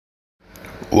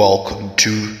Welcome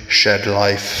to Shed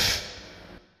Life.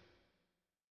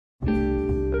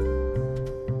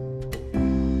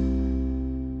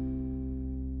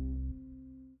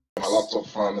 My laptop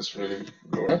fan is really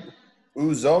good.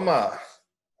 Uzoma,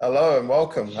 hello and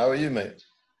welcome. How are you, mate?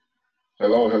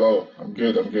 Hello. I'm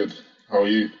good. How are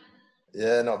you?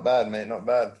 Yeah, not bad, mate. Not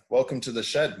bad. Welcome to the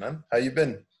shed, man. How you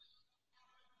been?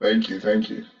 Thank you.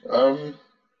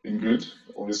 Been good,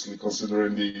 obviously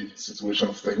considering the situation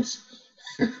of things.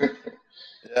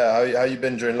 Yeah, how you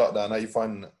been during lockdown? How you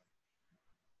finding it?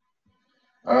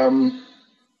 Um,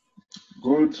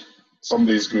 Good. Some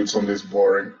days good, some days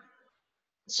boring,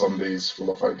 some days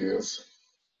full of ideas.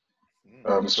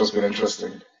 It's just been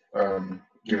interesting,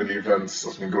 given the events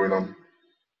that's been going on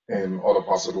in other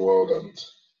parts of the world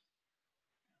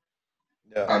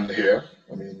Yeah, and here.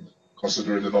 I mean,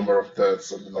 considering the number of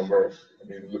deaths and the number of,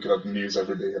 looking at the news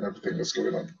every day and everything that's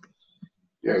going on.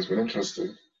 Yeah, it's been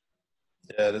interesting.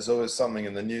 yeah. There's always something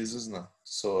in the news, isn't there?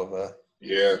 Sort of.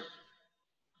 Yeah.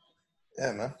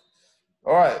 Yeah, man.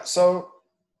 All right. So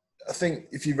I think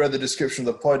if you've read the description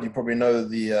of the pod, you probably know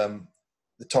the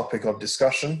topic of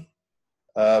discussion.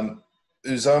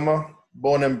 Uzoma,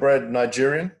 born and bred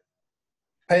Nigerian.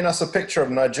 Paint us a picture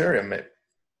of Nigeria, mate.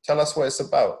 Tell us what it's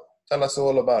about. Tell us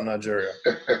all about Nigeria.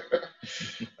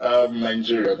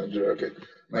 Nigeria. Okay.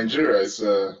 Nigeria is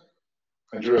a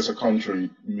Nigeria is a country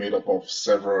made up of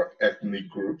several ethnic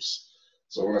groups.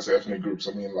 So when I say ethnic groups,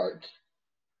 I mean like,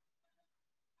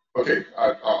 okay,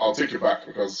 I'll take you back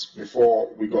because before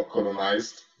we got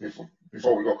colonized and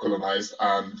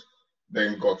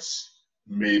then got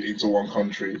made into one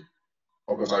country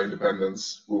of our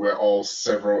independence, we were all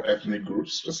several ethnic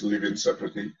groups just living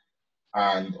separately.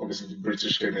 And obviously the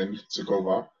British came in, took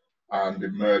over, and they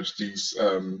merged these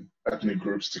ethnic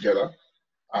groups together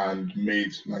and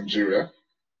made Nigeria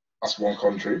as one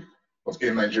country. But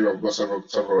in Nigeria, we've got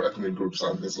several ethnic groups,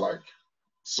 and there's like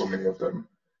so many of them.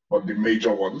 But the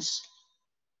major ones,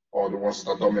 or the ones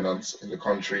that are dominant in the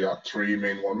country, are three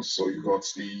main ones. So you've got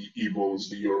the Igbos,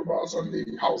 the Yorubas, and the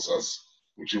Hausas,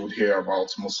 which you would hear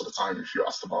about most of the time if you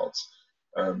asked about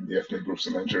the ethnic groups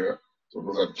in Nigeria. So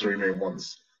those are the three main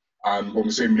ones. And when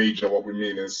we say major, what we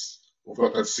mean is we've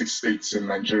got 6 states in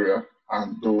Nigeria,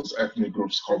 and those ethnic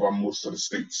groups cover most of the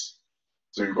states.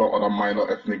 So you've got other minor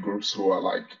ethnic groups who are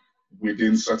like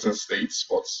within certain states,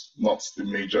 but not the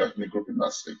major ethnic group in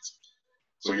that state.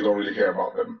 So you don't really hear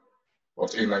about them.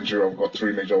 But in Nigeria, we've got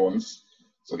three major ones.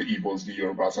 So the Igbos, the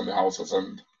Yorubas, and the Hausas.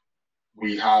 And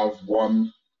we have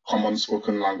one common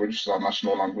spoken language, so our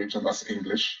national language, and that's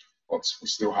English. But we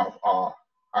still have our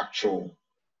actual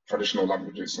traditional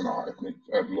languages and our ethnic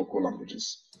local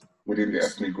languages within the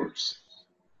ethnic groups.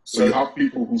 So you So have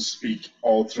people who speak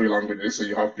all three languages, so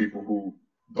you have people who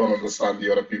don't understand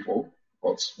the other people,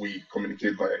 but we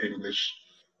communicate via English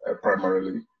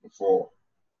primarily for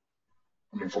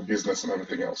business and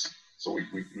everything else. So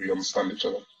we understand each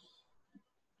other.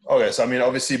 okay, so I mean,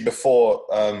 obviously before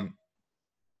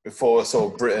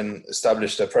sort of Britain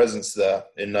established their presence there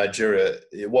in Nigeria,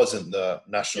 it wasn't the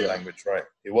national Yeah. language, right?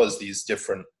 It was these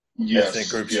different Yes. ethnic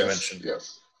groups you mentioned.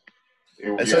 Yes.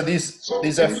 And so Yeah. So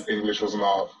English was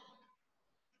not.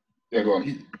 Yeah, go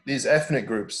on. these ethnic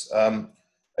groups, are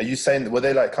you saying were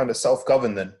they like kind of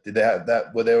self-governed then? Did they have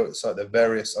that? Were they so the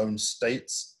various own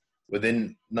states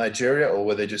within Nigeria, or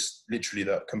were they just literally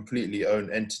the completely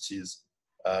own entities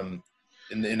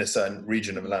in a certain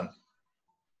region of land?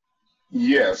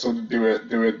 Yeah, so they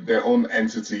were their own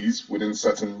entities within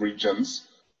certain regions,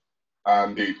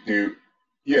 and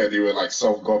they were like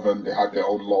self-governed. They had their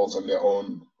own laws and their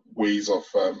own ways of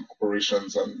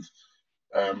operations and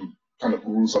kind of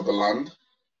rules of the land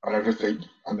and everything.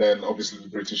 And then obviously the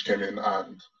British came in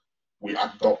and we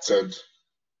adopted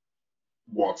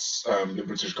what the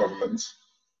British government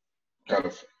kind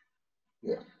of,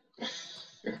 yeah.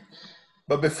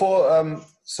 But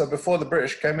before the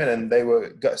British came in and they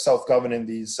were self-governing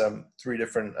these three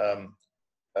different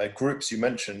groups you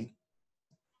mentioned,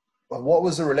 what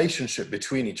was the relationship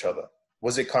between each other?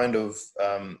 Was it kind of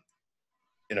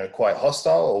quite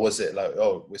hostile, or was it like,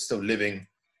 oh, we're still living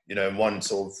in one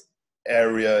sort of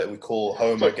area we call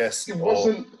home, So I guess? it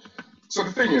wasn't. So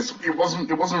the thing is, it wasn't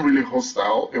really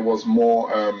hostile. It was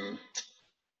more.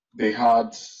 They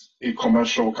had a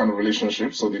commercial kind of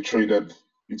relationship, so they traded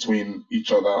between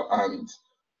each other, and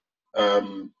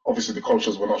obviously the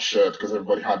cultures were not shared because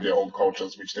everybody had their own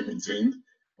cultures which they maintained.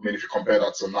 I mean, if you compare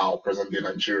that to now, present day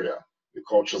Nigeria, the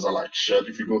cultures are like shared.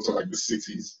 If you go to like the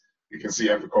cities, you can see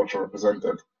every culture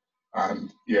represented.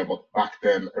 And yeah, but back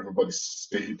then everybody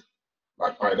stayed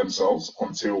like by themselves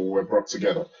until we were brought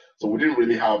together. So we didn't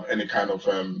really have any kind of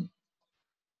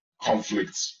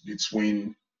conflicts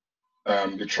between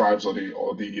the tribes or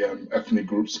the ethnic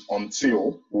groups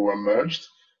until we were merged.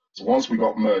 So once we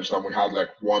got merged and we had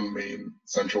like one main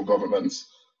central government,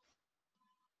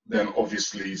 then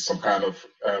obviously some kind of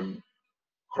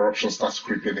corruption starts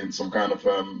creeping in, some kind of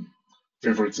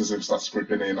favoritism starts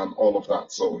creeping in, and all of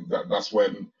that. So that's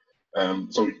when.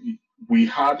 So we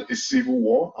had a civil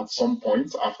war at some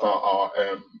point after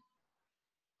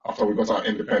we got our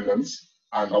independence,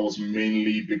 and that was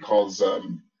mainly because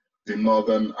the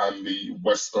northern and the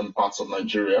western parts of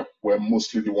Nigeria were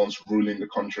mostly the ones ruling the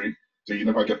country. So you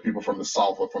never get people from the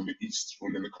south or from the east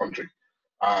ruling the country.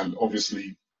 And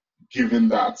obviously, given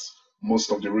that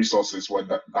most of the resources were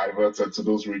diverted to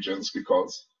those regions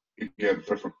because, again,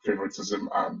 favoritism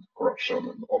and corruption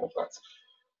and all of that.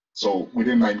 So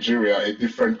within Nigeria, a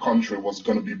different country was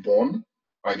going to be born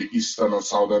by the eastern and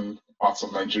southern parts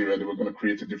of Nigeria. They were going to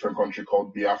create a different country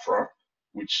called Biafra,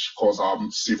 which caused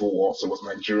civil war. So it was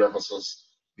Nigeria versus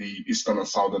the eastern and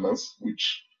southerners,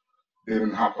 which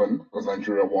didn't happen because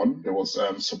Nigeria won. There was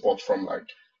support from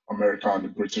like America and the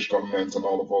British government and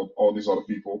all these other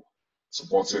people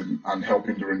supporting and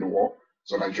helping during the war.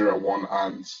 So Nigeria won,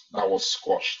 and that was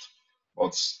squashed.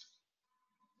 But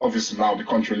obviously now the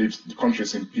country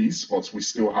is in peace, but we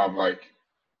still have like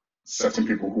certain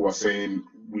people who are saying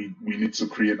we need to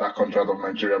create that country out of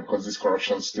Nigeria because this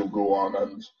corruption still go on.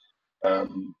 And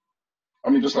I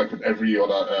mean, just like with every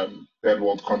other third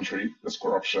world country, there's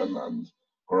corruption and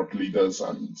corrupt leaders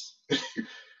and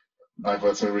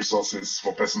diverting resources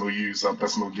for personal use and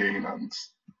personal gain, and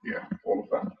yeah, all of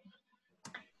that.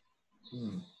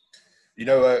 You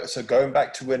know, so going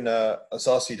back to when I was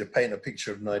asked you to paint a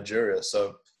picture of Nigeria,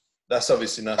 so that's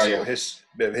obviously nice little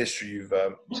bit of history you've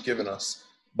given us.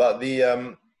 But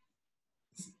the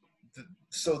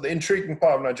intriguing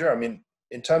part of Nigeria, I mean,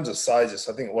 in terms of sizes,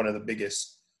 I think one of the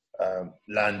biggest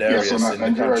land areas in the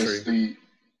country.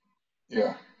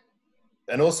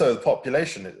 And also the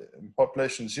population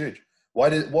is huge.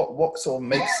 What sort of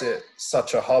makes it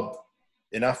such a hub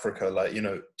in Africa? Like, you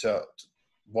know,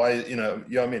 why, you know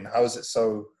what I mean? How is it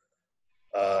so,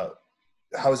 how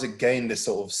has it gained this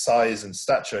sort of size and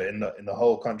stature in the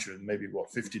whole country? Maybe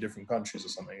 50 different countries or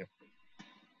something?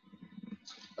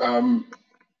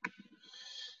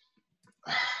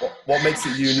 What makes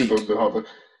it unique?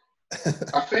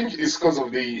 I think it's because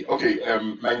of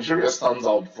Nigeria stands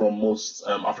out from most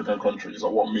African countries,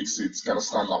 or what makes it kind of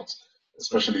stand out,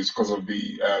 especially is because of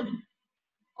the,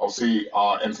 I'll say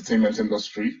our entertainment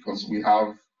industry, because we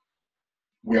are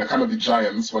kind of the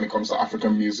giants when it comes to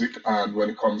African music and when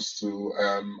it comes to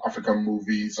African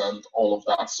movies and all of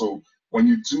that. So when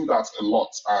you do that a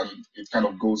lot and it kind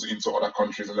of goes into other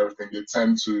countries and everything, they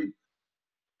tend to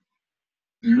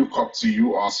look up to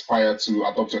you or aspire to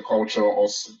adopt your culture, or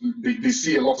they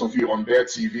see a lot of you on their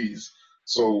TVs.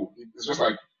 So it's just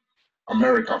like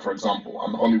America, for example,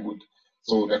 and Hollywood.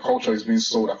 So their culture is being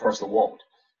sold across the world.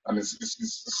 And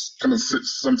it's kind of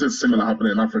something similar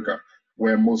happening in Africa,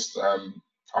 where most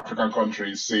African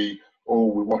countries say, "Oh,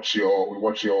 we watch your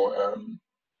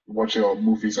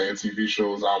movies and your TV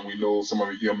shows, and we know some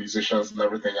of your musicians and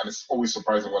everything." And it's always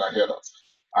surprising when I hear that.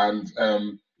 And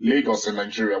Lagos in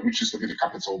Nigeria, which used to be the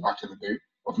capital back in the day,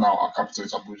 but now our capital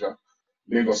is Abuja.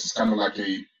 Lagos is kind of like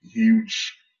a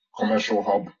huge commercial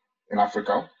hub in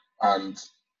Africa, and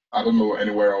I don't know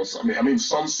anywhere else. I mean,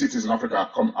 some cities in Africa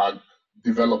are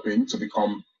developing to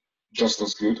become just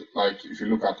as good. Like if you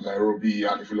look at Nairobi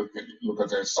and if you look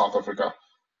at South Africa,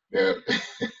 they're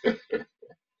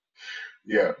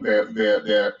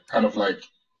they're kind of like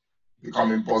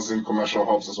becoming buzzing commercial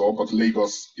hubs as well. But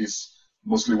Lagos is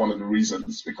mostly one of the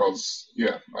reasons because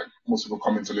like most people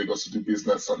come into Lagos to do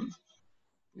business and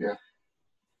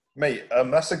Mate,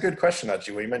 that's a good question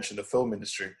actually. When you mentioned the film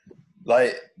industry,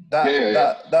 like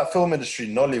that film industry,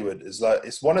 Nollywood, is like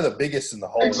it's one of the biggest in the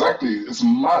whole. Exactly, world. It's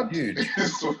mad, huge.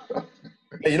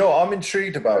 You know what I'm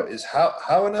intrigued about is how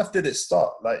on earth did it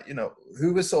start? Like, you know,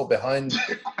 who was sort of behind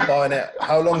it?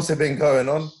 How long's it been going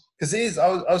on? Because I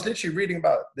was literally reading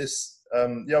about this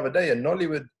the other day, and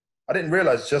Nollywood, I didn't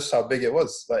realize just how big it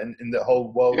was, like in the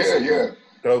whole world,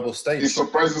 global stage. It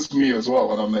surprises me as well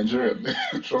when I'm Nigerian.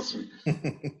 Trust me.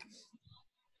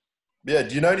 Yeah,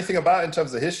 do you know anything about it in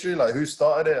terms of history? Like who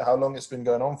started it? How long it's been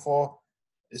going on for?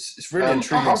 It's really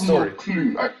intriguing story. No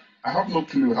clue. I have no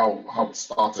clue how it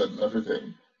started and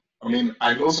everything. I mean,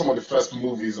 I know some of the first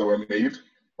movies that were made,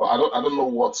 but I don't know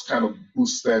what kind of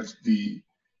boosted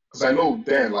because I know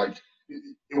then like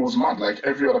it was mad. Like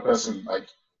every other person like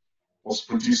was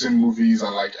producing movies,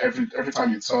 and like every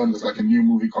time you turn, there's like a new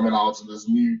movie coming out, and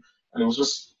and it was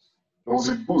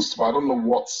a boost, but I don't know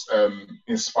what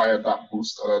inspired that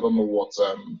boost, and I don't know what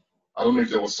I don't know if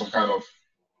there was some kind of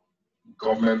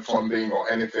government funding or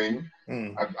anything.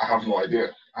 I have no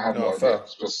idea. I have no idea.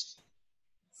 It's just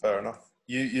fair enough.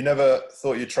 You never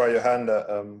thought you'd try your hand at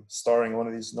starring in one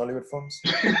of these Nollywood films?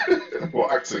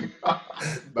 Or acting?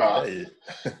 Nah.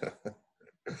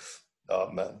 Oh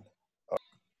man.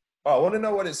 I want to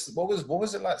know what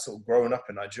was it like sort of growing up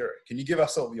in Nigeria? Can you give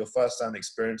us sort of your first-hand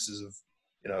experiences of,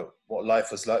 you know, what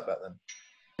life was like back then?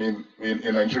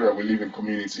 In Nigeria, we live in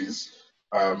communities.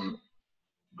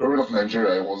 Growing up in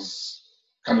Nigeria, was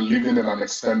kind of living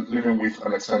with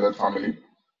an extended family.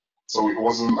 So it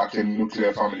wasn't like a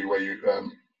nuclear family where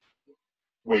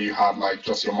you had like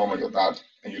just your mom and your dad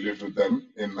and you lived with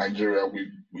them. In Nigeria, we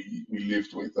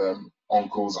lived with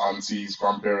uncles, aunties,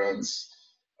 grandparents,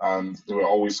 and they were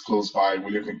always close by. We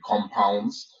lived in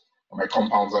compounds. And by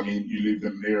compounds, I mean you lived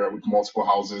in an area with multiple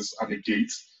houses and a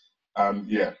gate. And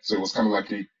yeah, so it was kind of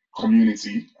like a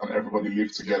community and everybody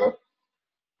lived together.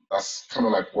 That's kind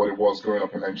of like what it was growing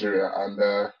up in Nigeria. And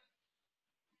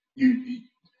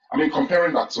I mean,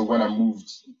 comparing that to when I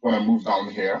moved down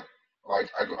here,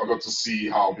 like I got to see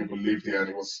how people lived here, and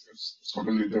it was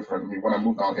completely different. I mean, when I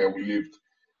moved down here, we lived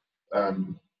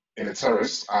in a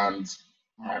terrace, and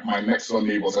my next door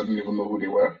neighbors, I didn't even know who they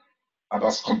were, and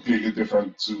that's completely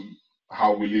different to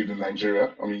how we lived in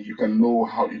Nigeria. I mean, you can know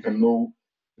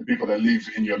the people that live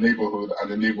in your neighborhood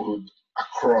and the neighborhood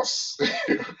across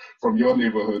from your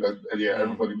neighborhood, and yeah,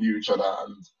 everybody knew each other.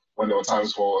 And when there were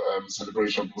times for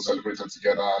celebration, people celebrated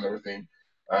together and everything.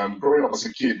 Growing up as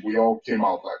a kid, we all came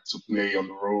out like to play on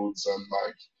the roads and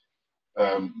like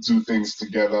do things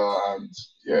together, and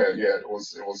yeah, it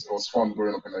was fun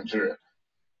growing up in Nigeria.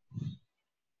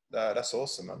 That's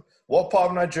awesome, man. What part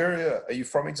of Nigeria are you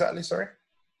from exactly? Sorry.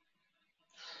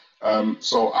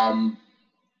 So I'm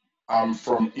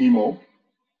from Imo,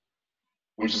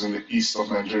 which is in the east of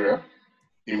Nigeria.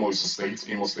 Imo is a state.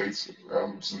 Imo State,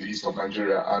 it's in the east of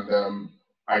Nigeria, and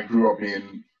I grew up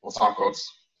in Port Harcourt,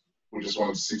 which is one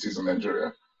of the cities in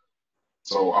Nigeria.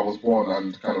 So I was born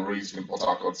and kind of raised in Port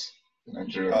Harcourt, in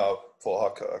Nigeria. Oh, Port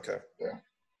Harcourt, okay. Yeah.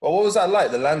 Well, what was that like?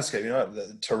 The landscape, you know,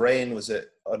 the terrain, was it?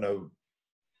 I don't know.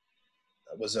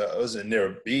 Was it near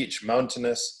a beach,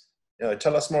 mountainous? You know,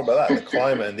 tell us more about that, the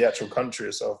climate and the actual country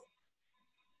itself.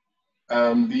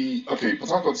 Port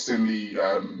Harcourt's in the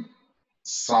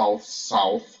south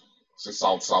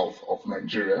of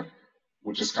Nigeria,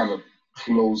 which is kind of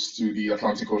close to the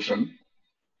Atlantic Ocean.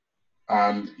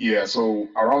 And yeah, so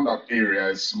around that area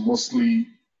is mostly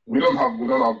we don't have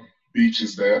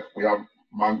beaches there. We have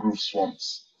mangrove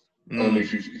swamps. I don't know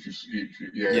if you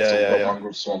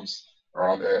mangrove swamps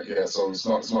around there. Yeah, so it's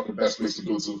not the best place to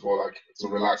go to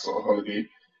relax or holiday,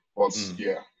 but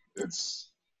yeah, it's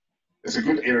a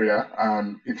good area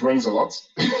and it rains a lot,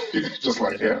 just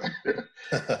like here.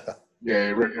 Yeah,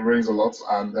 it rains a lot,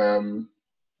 and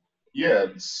yeah,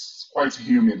 it's quite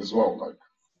humid as well, like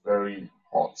very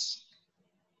hot.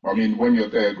 I mean, when you're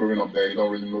there, growing up there, you don't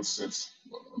really notice it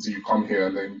until you come here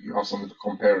and then you have something to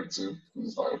compare it to. And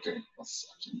it's like, okay, that's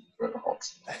actually very hot.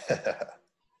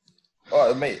 All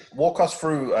right, mate, walk us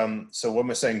through, so when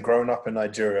we're saying growing up in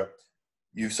Nigeria,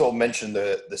 you've sort of mentioned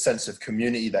the sense of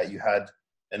community that you had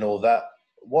and all that.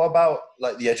 What about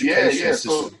like the education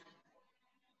system?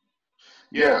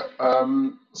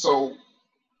 So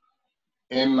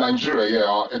in Nigeria,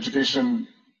 the education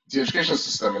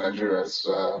system in Nigeria is,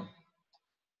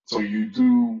 so you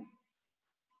do,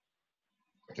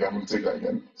 okay, I'm going to take that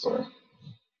again, sorry.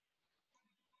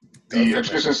 The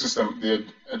education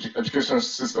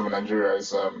system in Nigeria is,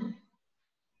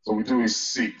 so we do a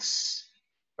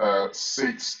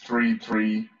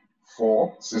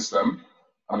 6-3-3-4 system,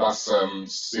 and that's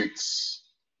 6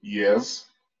 years.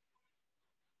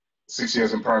 6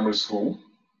 years in primary school,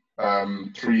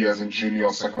 3 years in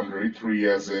junior secondary, 3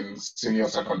 years in senior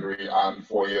secondary, and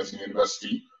 4 years in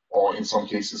university, or in some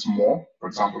cases more. For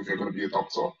example, if you're going to be a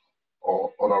doctor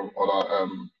or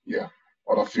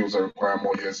other fields that require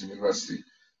more years in university.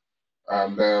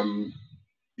 And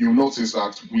you'll notice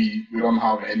that we don't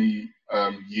have any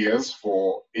years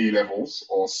for A levels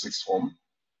or sixth form.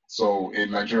 So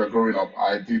in Nigeria, growing up,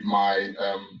 I did my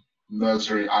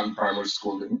nursery and primary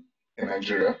schooling in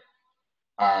Nigeria.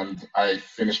 And I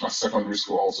finished my secondary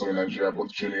school also in Nigeria,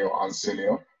 both junior and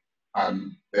senior.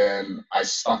 And then I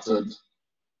started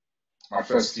my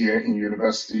first year in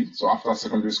university. So after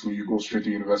secondary school, you go straight to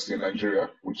university in Nigeria,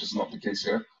 which is not the case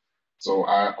here. So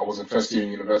I was in first year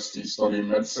in university studying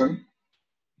medicine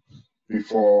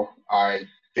before I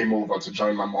came over to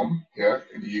join my mom here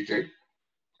in the UK.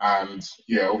 And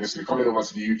yeah, obviously coming over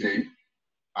to the UK,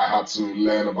 I had to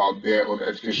learn about their own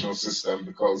educational system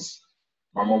because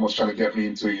my mom was trying to get me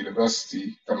into a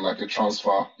university, kind of like a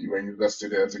transfer. You were in university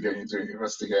there to get into a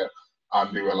university here,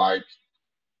 and they were like,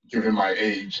 given my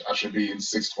age, I should be in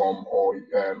sixth form or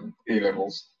A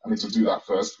levels. I need to do that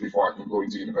first before I can go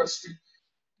into university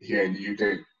here in the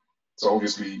UK. So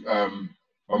obviously,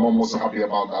 my mom wasn't happy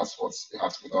about that, but it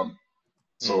had to be done.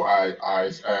 So I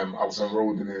was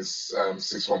enrolled in this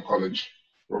sixth form college,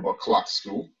 Robert Clark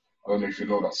School. I don't know if you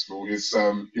know that school. It's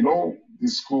the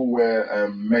school where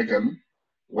Megan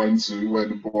went to, where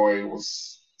the boy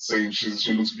was saying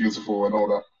she looks beautiful and all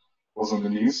that was on the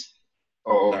news.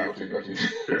 Oh, No, okay, okay.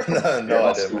 no, Yeah, no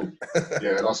that's idea, cool. man.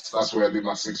 Yeah, that's where I did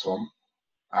my sixth form,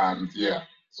 and yeah.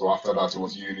 So after that, it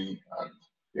was uni, and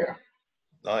yeah.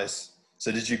 Nice.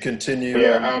 So did you But continue?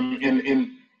 yeah,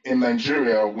 in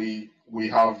Nigeria, we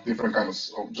have different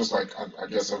kinds of, just like I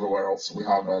guess everywhere else, we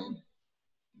have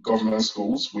government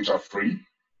schools which are free,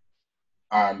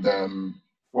 and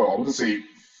well, I wouldn't say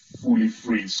fully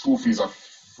free. School fees are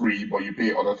free, but you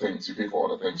pay other things. You pay for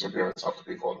other things. Your parents have to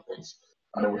pay for other things.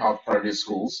 And then we have private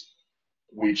schools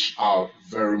which are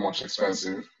very much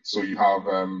expensive. So you have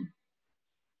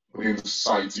within the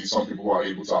society some people who are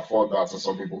able to afford that and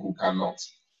some people who cannot.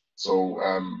 So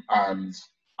and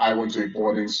I went to a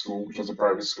boarding school, which was a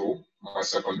private school, my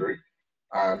secondary,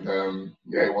 and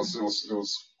yeah, it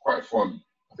was quite fun.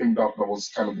 I think that was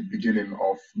kind of the beginning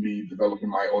of me developing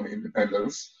my own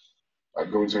independence,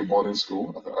 like going to a boarding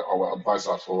school. I would advise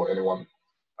that for anyone,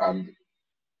 and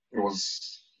it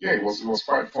was yeah, it was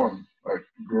quite fun, like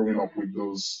growing up with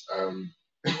those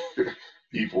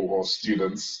people or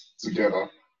students together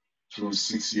through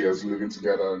 6 years living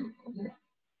together. And, yeah.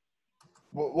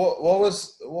 What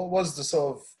was the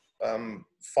sort of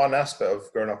fun aspect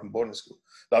of growing up in boarding school?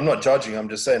 I'm not judging. I'm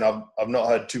just saying I've not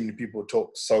heard too many people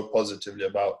talk so positively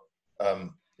about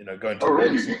going to Oh, a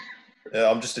boarding really? school.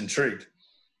 Yeah, I'm just intrigued.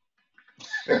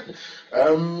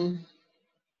 um,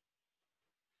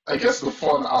 I guess the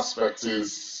fun aspect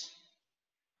is,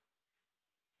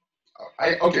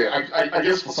 I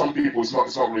guess for some people it's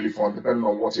not really fun, depending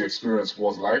on what your experience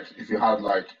was like. If you had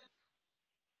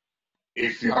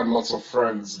lots of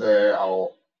friends there,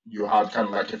 or you had kind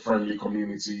of like a friendly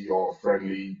community or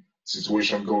friendly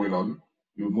situation going on,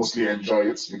 you would mostly enjoy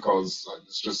it because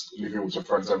it's just living with your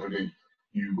friends every day.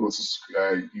 You go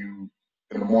to you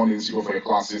in the mornings, you go for your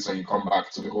classes and you come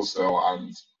back to the hostel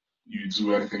and you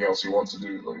do anything else you want to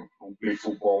do. Like, we play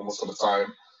football most of the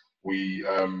time. We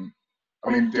I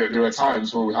mean, there were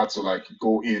times where we had to like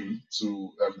go in to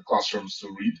the classrooms to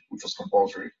read, which was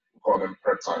compulsory. We call them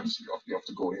prep times. You have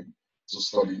to go in to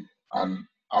study, and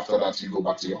after that, you go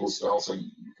back to your hostels and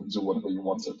you can do whatever you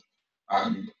wanted.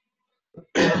 And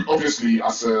obviously,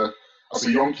 as a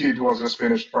young kid who has just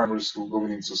finished primary school,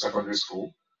 going into secondary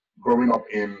school, growing up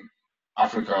in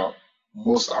Africa,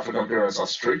 most African parents are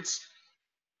strict.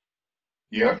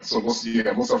 Yeah, so most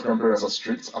African parents are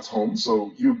strict at home.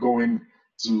 So you going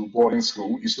to boarding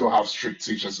school, you still have strict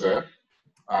teachers there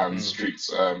and Mm.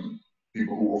 strict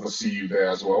people who oversee you there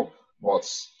as well. But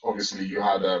obviously, you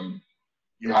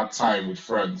had time with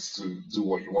friends to do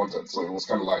what you wanted. So it was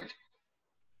kind of like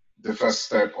the first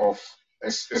step of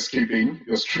escaping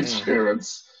your strict Mm.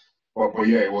 parents. But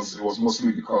yeah, it was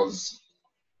mostly because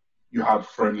you had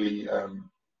friendly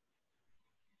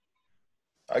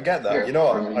I get that. yeah You know,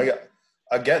 what? friendly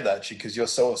I get that actually because you're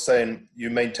sort of saying you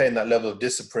maintain that level of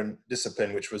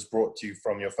discipline which was brought to you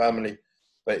from your family,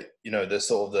 but the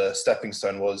sort of the stepping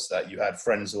stone was that you had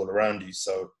friends all around you,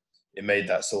 so it made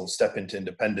that sort of step into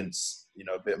independence,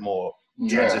 a bit more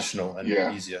yeah transitional and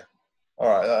yeah easier. All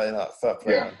right, fair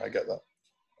play, yeah man. I get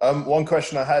that. One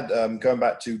question I had going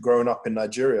back to growing up in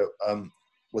Nigeria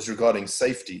was regarding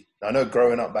safety. I know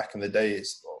growing up back in the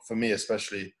days, for me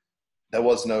especially, there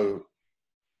was no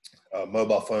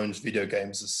mobile phones, video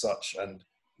games as such, and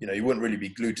you wouldn't really be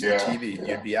glued to the yeah TV.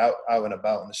 yeah You'd be out and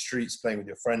about in the streets, playing with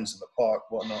your friends in the park,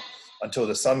 whatnot, until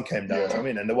the sun came down. Do you know yeah what I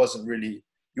mean? And there wasn't really,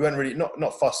 you weren't really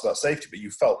not fussed about safety, but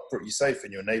you felt pretty safe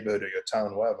in your neighborhood or your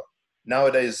town, whatever.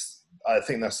 Nowadays, I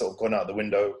think that's sort of gone out the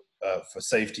window for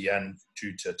safety and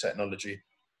due to technology.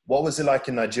 What was it like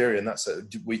in Nigeria? And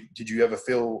did you ever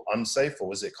feel unsafe, or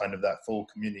was it kind of that full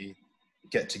community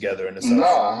get together in a no sense?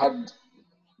 I had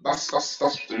that's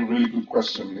a really good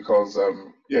question because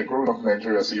yeah, growing up in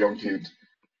Nigeria as a young kid,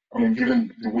 I mean,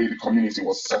 given the way the community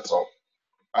was set up,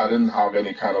 I didn't have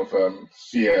any kind of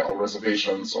fear or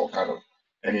reservations or kind of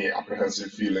any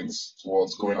apprehensive feelings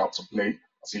towards going out to play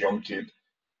as a young kid.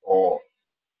 Or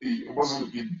it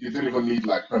wasn't, you didn't even need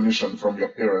like permission from your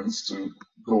parents to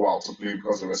go out to play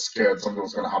because they were scared something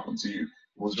was going to happen to you. It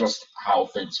was just how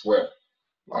things were.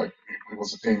 Like it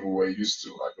was a thing we were used to.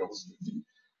 Like there was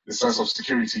the sense of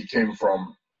security came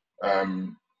from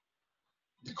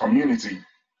the community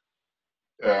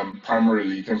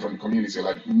primarily came from the community.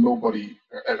 Like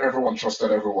everyone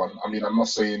trusted everyone. I mean, I'm not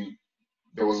saying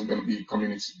there wasn't going to be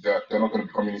communities that there are not going to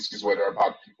be communities where there are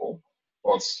bad people,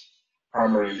 but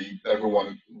primarily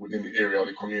everyone within the area or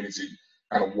the community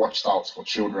kind of watched out for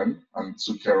children and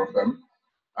took care of them.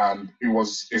 And it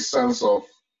was a sense of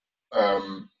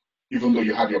even though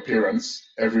you had your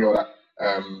parents, every other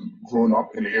grown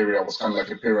up in the area was kind of like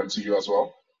a parent to you as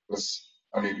well. Because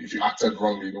I mean, if you acted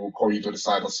wrongly, they will call you to the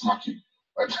side and smack you.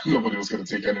 Like nobody was going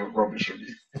to take any rubbish from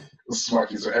you,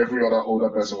 smack you. So every other older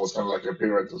person was kind of like a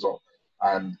parent as well.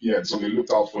 And yeah, so they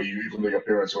looked out for you even though your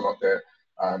parents were not there.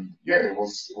 And yeah, it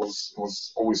was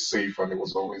always safe, and it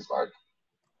was always like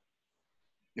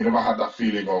you never had that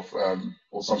feeling of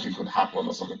or something could happen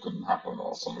or something couldn't happen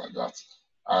or something like that.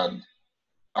 And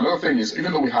another thing is,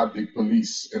 even though we had the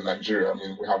police in Nigeria, I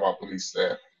mean, we have our police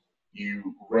there,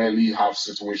 you rarely have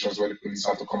situations where the police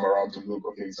have to come around to look,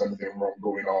 okay, is anything wrong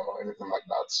going on or anything like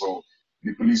that. So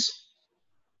the police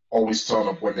always turn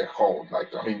up when they're called. Like,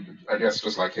 I mean, I guess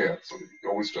just like here, so they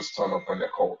always just turn up when they're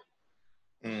called.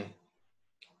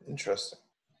 Interesting.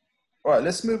 All right,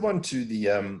 let's move on to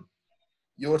the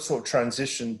your sort of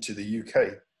transition to the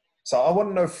UK. So I want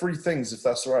to know three things, if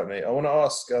that's all right, mate. I want to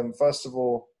ask, first of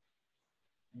all,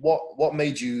 what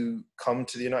made you come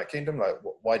to the United Kingdom? Like,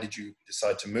 why did you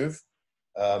decide to move?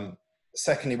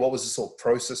 Secondly, what was the sort of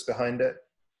process behind it?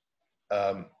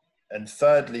 And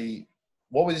thirdly,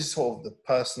 what was sort of the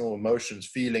personal emotions,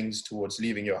 feelings towards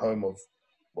leaving your home of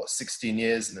 16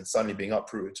 years and then suddenly being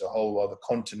uprooted to a whole other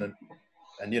continent,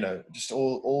 and just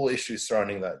all issues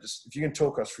surrounding that. Just if you can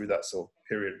talk us through that sort of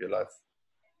period of your life.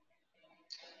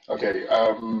 Okay.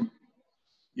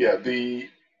 Yeah. The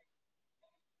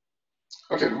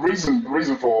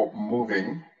reason for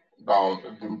moving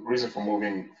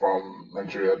from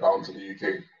Nigeria down to the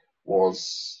UK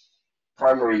was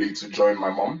primarily to join my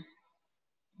mom,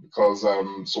 because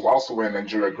so whilst we were in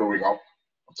Nigeria growing up,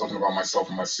 I'm talking about myself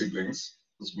and my siblings,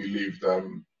 because we lived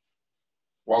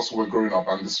whilst we were growing up,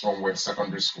 and this one we're in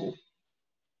secondary school.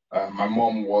 My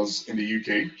mom was in the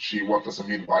UK. She worked as a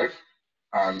midwife,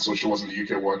 and so she was in the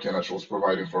UK working, and she was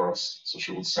providing for us. So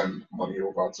she would send money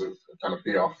over to kind of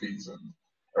pay our fees and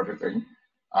everything.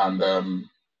 And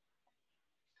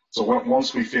so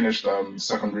once we finished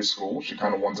secondary school, she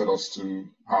kind of wanted us to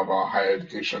have our higher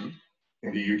education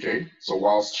in the UK. So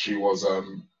whilst she was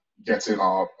getting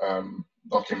our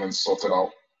documents sorted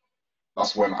out,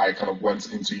 that's when I kind of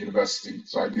went into university.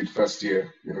 So I did first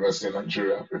year university in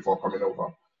Nigeria before coming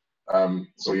over.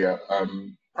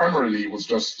 Primarily it was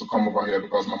just to come over here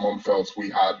because my mom felt we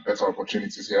had better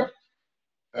opportunities here,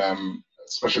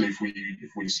 especially if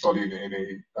we studied in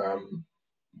a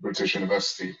British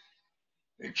university.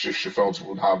 She felt we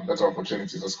would have better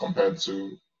opportunities as compared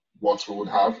to what we would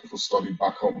have if we studied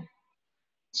back home.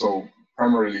 So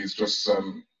primarily it's just,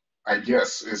 I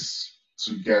guess, is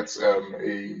to get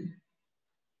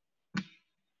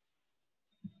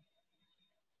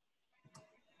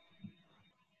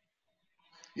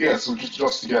so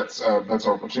just to get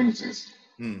better opportunities,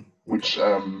 which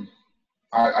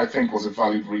I think was a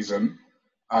valid reason.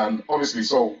 And obviously,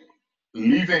 so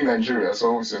leaving Nigeria,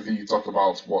 so obviously I think you talked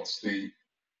about what's the,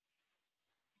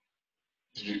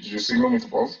 did you signal me to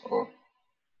pause? Or?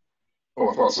 Oh,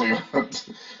 I thought so. You had...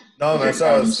 No, man, so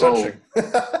I was stretching.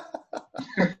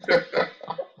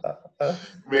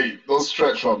 Wait, don't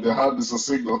stretch up. They had this a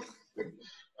signal.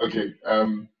 Okay.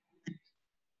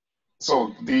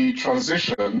 So the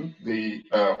transition,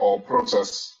 or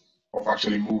process of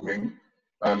actually moving.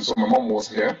 So my mom was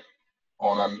here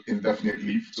on an indefinite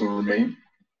leave to remain.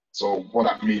 So what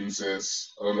that means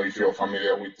is, I don't know if you're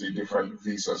familiar with the different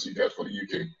visas you get for the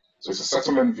UK. So it's a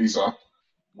settlement visa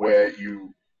where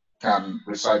you can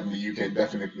reside in the UK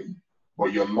indefinitely,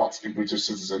 but you're not a British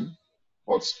citizen,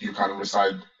 but you can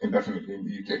reside indefinitely in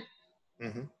the UK.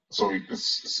 Mm-hmm. So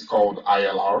it's called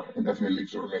ILR, indefinite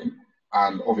leave to remain.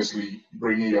 And obviously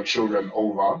bringing your children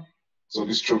over. So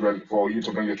these children, for you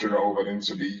to bring your children over, they need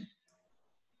to be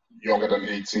younger than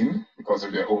 18, because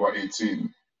if they're over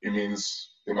 18, it means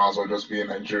they might as well just be in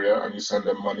Nigeria and you send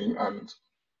them money, and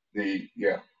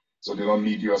so they don't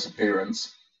need you as a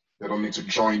parent. They don't need to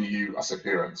join you as a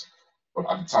parent.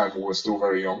 But at the time, we were still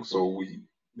very young, so we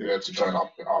needed to join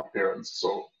our parents.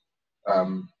 So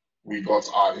we got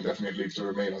our indefinite leave to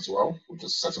remain as well, which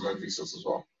is settlement visas as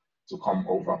well, to come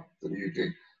over to the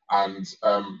UK. And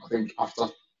I think after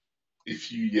a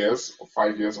few years, or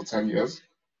 5 years or 10 years,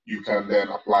 you can then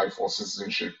apply for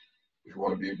citizenship if you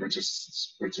want to be a British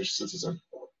citizen.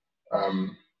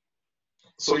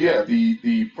 So yeah,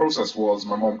 the process was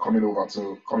my mom coming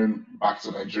back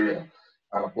to Nigeria,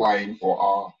 and applying for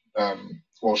our,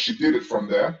 well, she did it from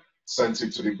there, sent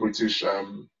it to the British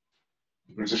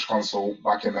consul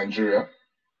back in Nigeria.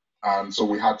 And so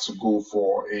we had to go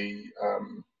for a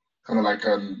kind of like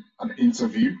an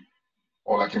interview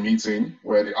or like a meeting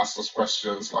where they asked us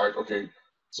questions like, okay,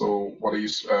 so what are you,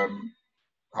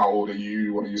 how old are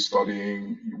you? What are you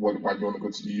studying? Why do you want to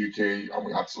go to the UK? And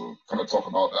we had to kind of talk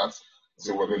about that.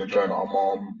 So we're going to join our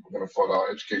mom, we're going to further our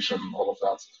education, all of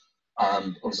that.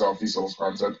 And obviously our visa was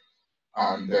granted.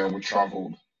 And then we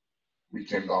traveled. We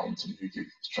came down to the UK to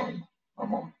join my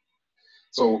mom.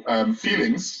 So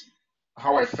feelings,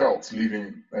 how I felt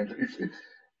leaving Nigeria,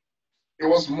 it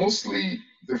was mostly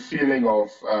the feeling of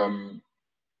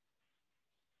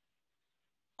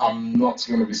I'm not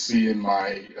going to be seeing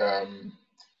my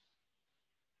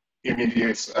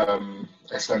immediate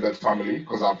extended family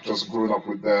because I've just grown up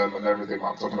with them and everything.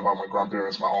 I'm talking about my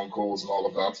grandparents, my uncles, and all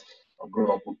of that. I've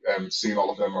grown up with seeing all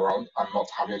of them around. I'm not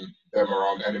having them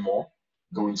around anymore.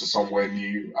 Going to somewhere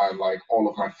new and like all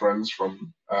of my friends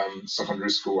from secondary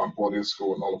school and boarding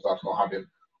school and all of that, not having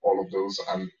all of those,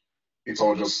 and it's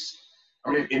all just.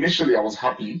 I mean, initially I was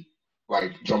happy,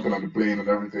 like jumping on the plane and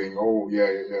everything. Oh yeah,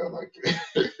 like.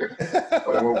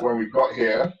 But then when we got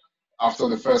here, after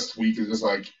the first week, it's just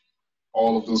like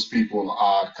all of those people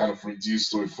are kind of reduced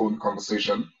to a phone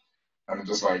conversation, and it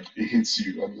just like it hits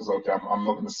you, and it's like, okay, I'm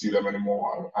not going to see them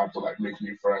anymore. I have to like make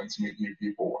new friends, meet new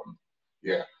people, and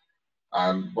yeah.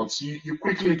 But you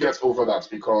quickly get over that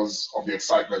because of the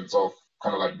excitement of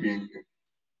kind of like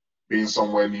being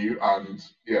somewhere new and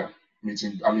yeah,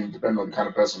 meeting. I mean, depending on the kind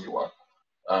of person you are.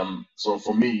 So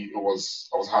for me, I was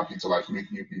happy to like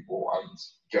meet new people and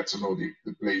get to know the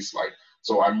place. Like,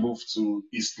 so I moved to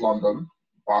East London,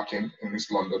 Barking in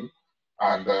East London,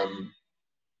 and it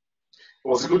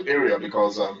was a good area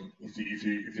because if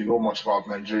you know much about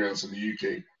Nigerians in the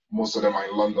UK, most of them are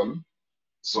in London.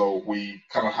 So we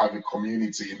kind of have a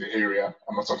community in the area.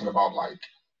 I'm not talking about like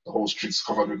the whole streets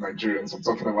covered with Nigerians. I'm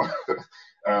talking about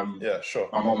yeah, sure.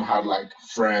 My mom had like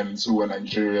friends who were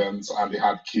Nigerians and they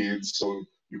had kids. So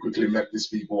you quickly met these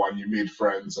people and you made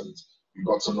friends and you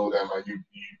got to know them and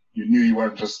you knew you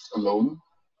weren't just alone.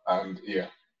 And yeah,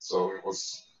 so it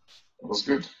was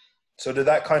good. So did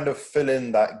that kind of fill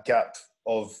in that gap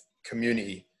of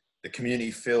community, the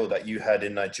community feel that you had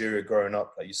in Nigeria growing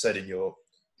up, like you said in your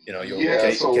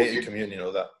gated community and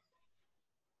all that?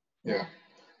 Yeah.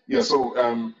 So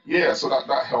so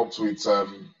that helped with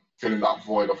filling that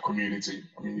void of community.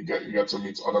 I mean, you get to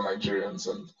meet other Nigerians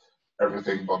and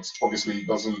everything, but obviously it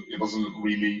doesn't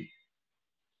really.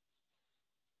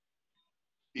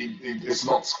 It's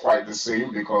not quite the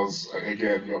same because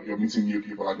again you're meeting new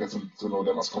people and getting to know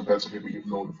them as compared to people you've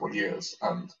known for years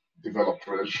and developed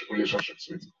relationships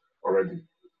with already.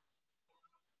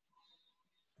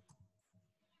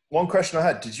 One question I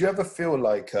had: did you ever feel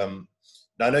like?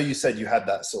 I know you said you had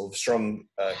that sort of strong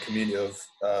community of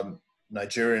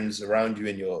Nigerians around you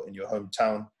in your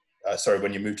hometown. Sorry,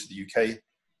 when you moved to the UK,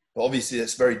 but obviously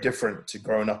it's very different to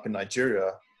growing up in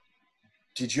Nigeria.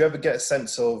 Did you ever get a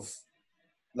sense of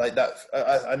like that?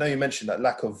 I know you mentioned that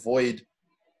lack of void,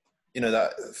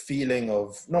 that feeling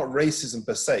of not racism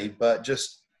per se, but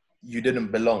just you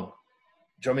didn't belong.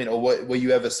 Do you know what I mean? Or were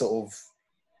you ever sort of,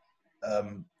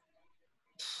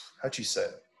 how do you say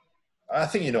it? I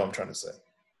think you know what I'm trying to say.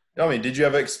 You know what I mean? Did you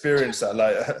ever experience that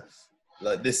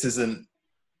like this isn't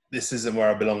where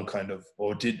I belong kind of,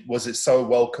 or was it so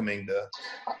welcoming the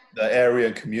area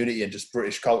and community and just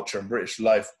British culture and British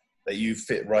life that you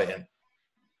fit right in?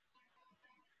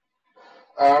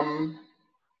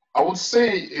 I would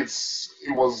say it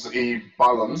was a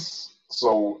balance.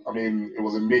 So I mean, it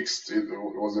was a mixed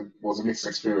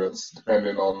experience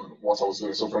depending on what I was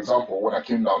doing. So for example, when I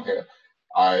came down here,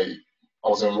 I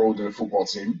was enrolled in a football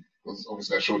team because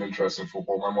obviously I showed interest in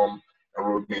football. My mom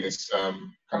enrolled me in this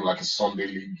kind of like a Sunday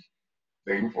league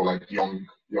thing for like young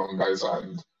guys,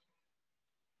 and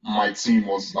my team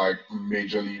was like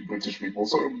majorly British people,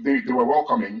 so they were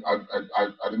welcoming. I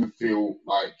didn't feel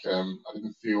like I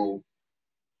didn't feel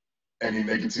any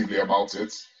negatively about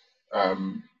it,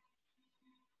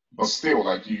 but still,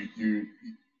 like you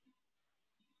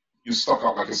stuck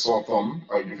out like a sore thumb,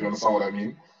 like if you understand what I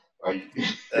mean. Like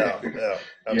yeah,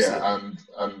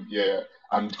 yeah,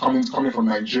 and coming from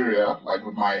Nigeria, like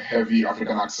with my heavy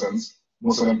African accents,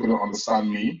 most of them couldn't understand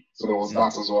me, so there was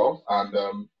that as well, and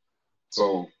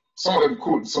so some of them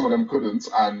could, some of them couldn't,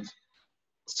 and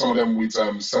some of them with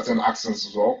certain accents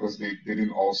as well, because they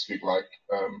didn't all speak like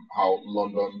how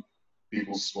London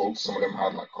people spoke. Some of them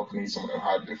had like Cockney, some of them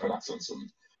had different accents,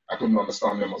 and I couldn't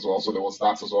understand them as well. So there was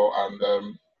that as well,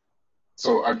 and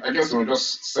so I guess there were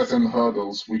just certain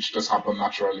hurdles which just happened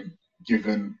naturally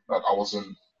given that I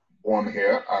wasn't born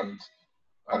here and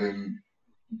I didn't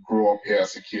grow up here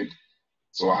as a kid.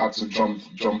 So I had to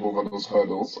jump over those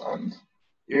hurdles, and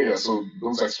yeah, so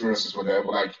those experiences were there.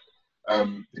 But like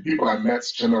the people I met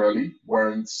generally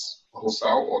weren't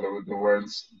hostile, or they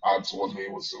weren't bad towards me.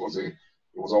 It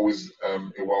was always a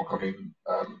welcoming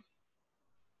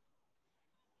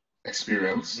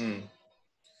experience. Mm.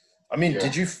 I mean, Yeah.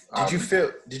 did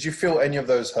you feel any of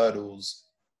those hurdles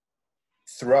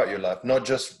throughout your life? Not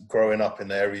just growing up in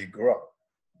the area you grew up,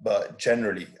 but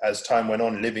generally as time went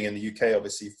on, living in the UK,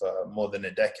 obviously for more than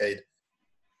a decade.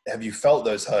 Have you felt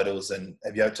those hurdles, and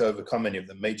have you had to overcome any of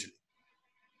them majorly?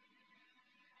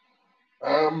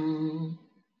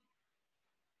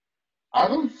 I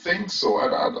don't think so. I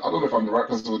don't know if I'm the right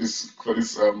person for this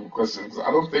question.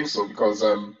 I don't think so because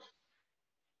I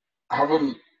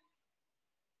haven't.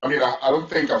 I mean, I don't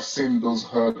think I've seen those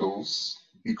hurdles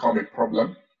become a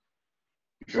problem.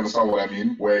 If you understand what I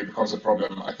mean, where it becomes a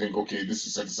problem, I think, okay, this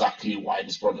is exactly why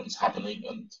this problem is happening,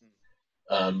 and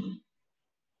um,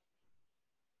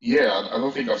 yeah, I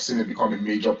don't think I've seen it become a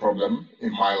major problem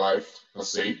in my life per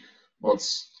se, but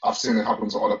I've seen it happen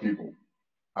to other people.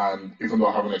 And even though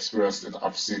I haven't experienced it,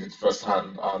 I've seen it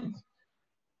firsthand, and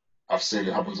I've seen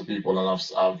it happen to people, and I've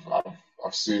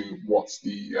seen what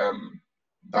the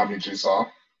damages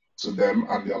are to them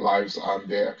and their lives and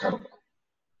their kind of,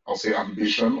 I'll say,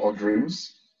 ambition or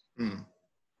dreams. Mm.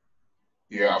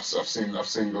 Yeah, I've seen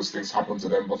those things happen to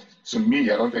them, but to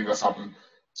me, I don't think that's happened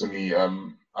to me.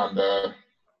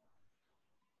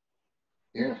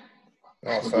 Yeah, Oh,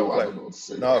 I fair play. don't know what to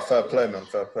say. No, fair play, man.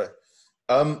 Fair play.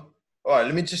 All right,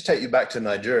 let me just take you back to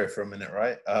Nigeria for a minute,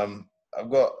 right? I've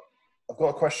got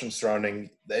a question surrounding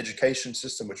the education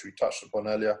system, which we touched upon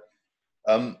earlier.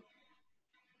 Oh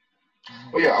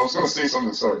yeah, I was gonna say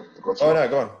something. Sorry, I got you. Oh no,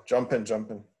 go on. Jump in.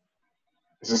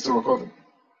 Is it still recording?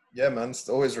 Yeah, man. It's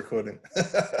always recording.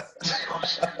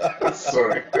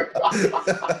 Sorry.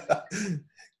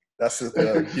 That's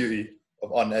the beauty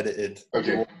of unedited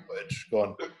Okay. footage. Go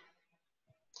on.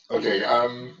 Okay.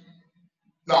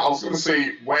 No, I was gonna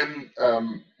say when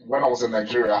I was in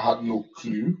Nigeria, I had no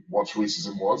clue what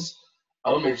racism was.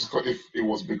 I don't know if it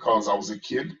was because I was a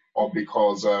kid or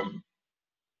because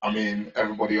I mean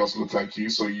everybody else looked like you,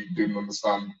 so you didn't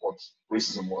understand what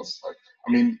racism was. Like,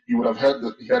 I mean, you would have heard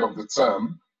of the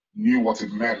term, knew what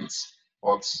it meant,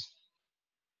 but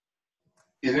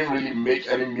it didn't really make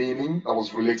any meaning that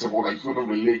was relatable. Like, you couldn't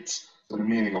relate to the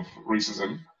meaning of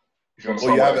racism. If you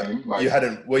understand what I mean. Like, you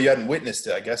hadn't witnessed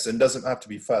it, I guess, and it doesn't have to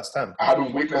be firsthand. I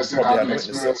hadn't witnessed it, I hadn't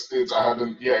experienced it. I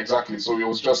hadn't, yeah, exactly. So it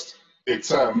was just a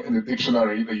term in the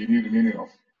dictionary that you knew the meaning of.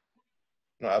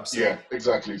 No, absolutely. Yeah,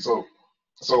 exactly. So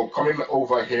coming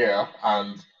over here,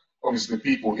 and obviously the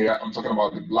people here, I'm talking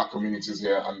about the black communities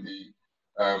here and the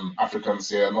Africans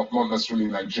here, not necessarily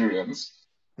Nigerians,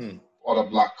 other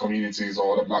black communities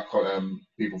or other black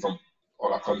people from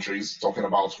other countries talking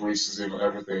about racism and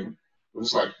everything. It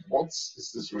was like, what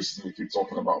is this racism you keep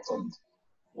talking about, and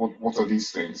what are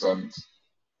these things? And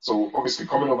so obviously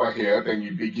coming over here, then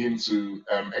you begin to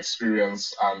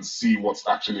experience and see what it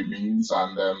actually means,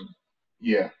 and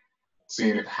yeah,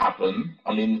 seeing it happen.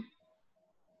 I mean,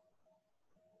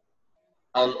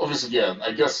 and obviously, yeah,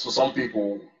 I guess for some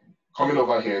people coming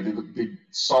over here,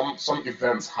 some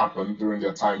events happened during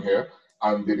their time here,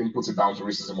 and they didn't put it down to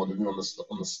racism, or they didn't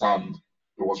understand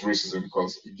it was racism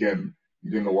because, again, you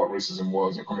didn't know what racism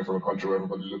was. You're coming from a country where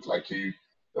everybody looked like you.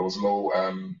 There was no,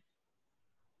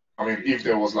 I mean, if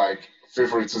there was like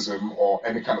favoritism or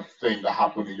any kind of thing that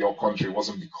happened in your country, it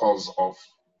wasn't because of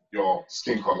your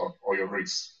skin color or your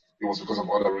race. It was because of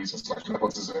other reasons like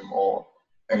nepotism or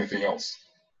anything else.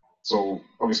 So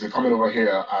obviously coming over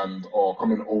here or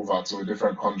coming over to a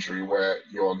different country where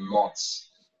you're not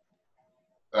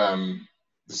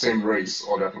the same race,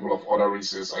 or there are people of other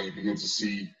races, and you begin to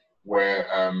see where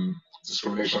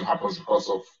discrimination happens because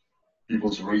of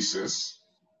people's races.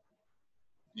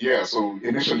 Yeah, so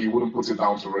initially you wouldn't put it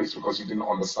down to race because you didn't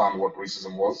understand what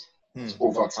racism was.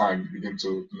 Over time, you begin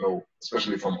to know,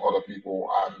 especially from other people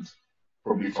and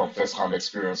probably from first-hand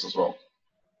experience as well.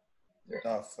 Yeah.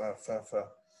 No,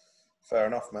 fair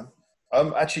enough, man.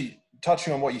 Actually,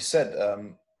 touching on what you said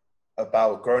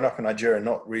about growing up in Nigeria and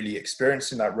not really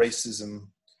experiencing that racism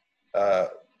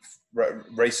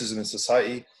in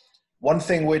society, one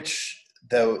thing which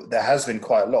there has been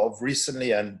quite a lot of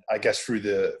recently, and I guess through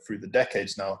the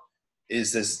decades now,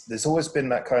 is there's always been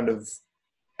that kind of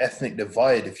ethnic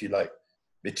divide, if you like,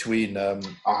 between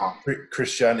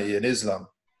Christianity and Islam,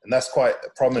 and that's quite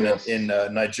prominent in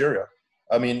Nigeria.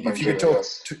 I mean, if you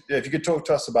could talk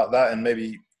to us about that, and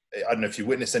maybe, I don't know if you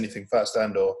witnessed anything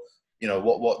firsthand, or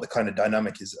what the kind of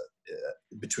dynamic is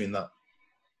between that?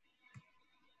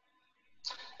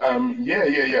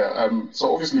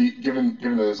 So obviously, given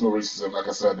that there's no racism, like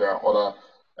I said, there are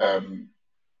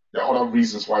other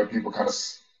reasons why people kind of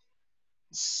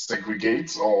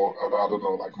segregate or I don't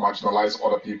know, like marginalize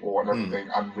other people and everything.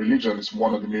 And religion is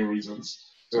one of the main reasons.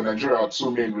 So in Nigeria, our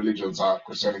two main religions are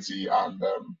Christianity and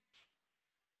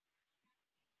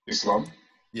Islam.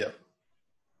 Yeah.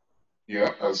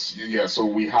 So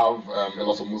we have a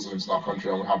lot of Muslims in our country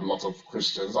and we have a lot of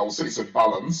Christians. I would say it's a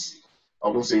balance. I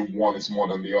wouldn't say one is more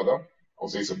than the other. I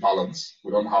would say it's a balance.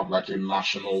 We don't have like a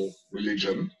national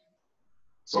religion.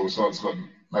 So it's not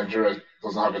Nigeria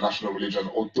doesn't have a national religion,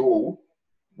 although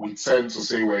we tend to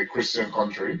say we're a Christian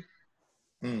country.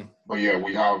 But yeah,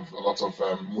 we have a lot of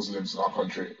Muslims in our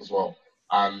country as well.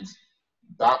 And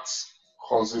that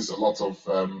causes a lot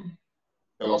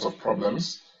of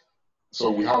problems.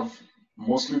 So we have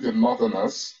mostly the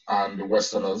Northerners and the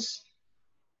Westerners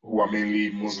who are mainly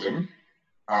Muslim,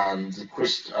 and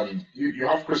you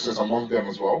have Christians among them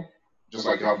as well, just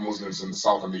like you have Muslims in the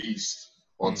South and the East.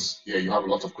 But yeah, you have a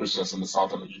lot of Christians in the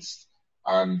South and the East,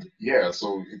 and yeah,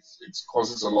 so it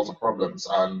causes a lot of problems.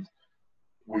 And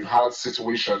we've had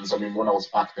situations. I mean, when I was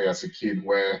back there as a kid,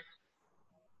 where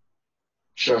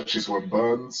churches were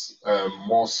burned,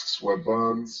 mosques were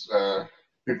burned,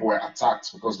 people were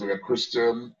attacked because they were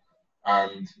Christian,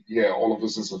 and yeah, all of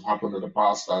those things have happened in the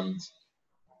past. And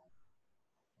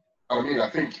I mean, I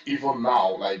think even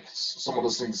now, like some of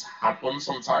those things happen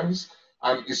sometimes,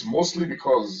 and it's mostly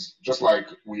because just like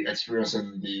we experience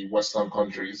in the Western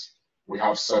countries, we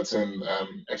have certain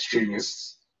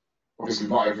extremists. Obviously,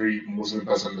 not every Muslim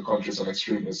person in the country is an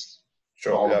extremist.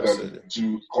 Sure, all yeah, of them absolutely.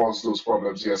 do cause those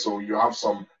problems. Yeah, so you have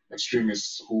some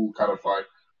extremists who kind of like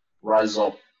rise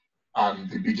up and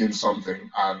they begin something,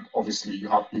 and obviously you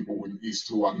have people in the East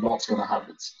who are not going to have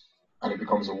it, and it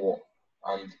becomes a war.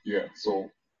 And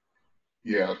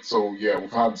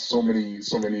we've had so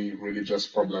many religious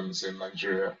problems in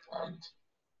Nigeria,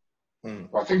 and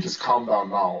I think it's calmed down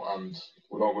now, and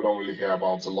we don't really hear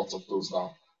about a lot of those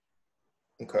now.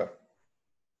 Okay,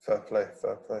 fair play.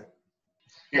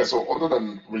 Yeah, so other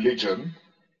than religion,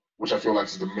 which I feel like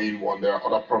is the main one, there are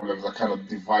other problems that kind of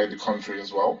divide the country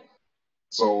as well.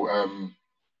 So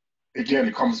again,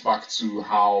 it comes back to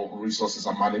how resources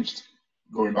are managed,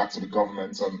 going back to the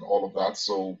government and all of that.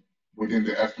 So within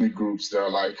the ethnic groups, there are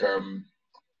like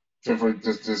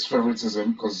there's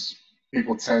favoritism because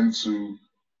people tend to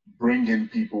bring in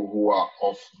people who are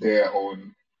of their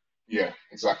own. Yeah,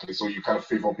 exactly. So you kind of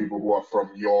favor people who are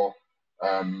from your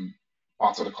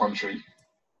part of the country,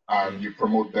 and you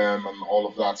promote them and all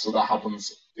of that. So that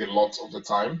happens a lot of the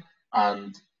time.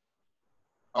 And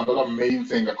another main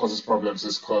thing that causes problems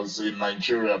is because in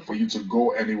Nigeria, for you to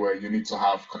go anywhere, you need to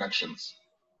have connections.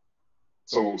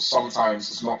 So sometimes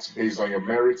it's not based on your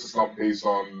merits, it's not based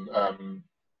on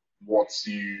what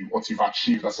you've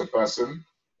achieved as a person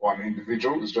or an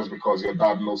individual. It's just because your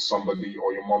dad knows somebody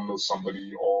or your mom knows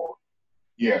somebody, or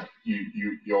yeah,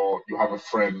 you have a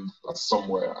friend that's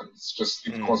somewhere, and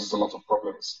it causes a lot of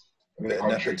problems in the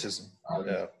country. Nepotism. And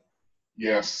Yeah.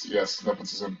 yes,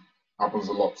 nepotism happens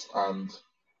a lot, and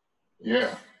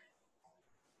yeah.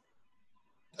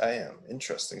 Damn,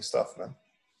 interesting stuff, man.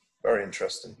 Very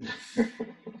interesting.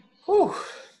 Whew,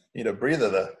 need a breather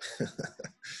there.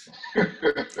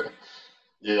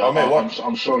 Yeah,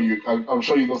 I'm sure you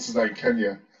noticed that in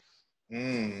Kenya.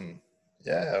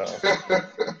 Yeah.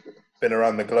 Been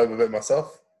around the globe a bit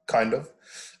myself, kind of.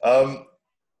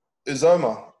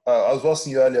 Uzoma, I was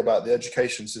asking you earlier about the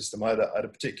education system. I had a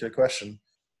particular question.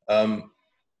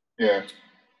 Yeah.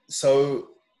 So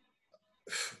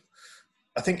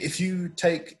I think if you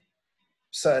take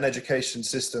certain education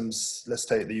systems, let's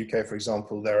take the UK, for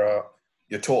example,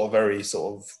 you're taught a very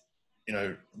sort of,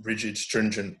 rigid,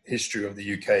 stringent history of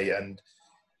the UK, and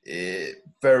it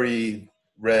very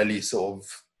rarely sort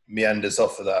of meanders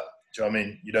off of that. Do you know what I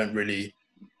mean? You don't really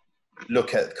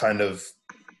look at kind of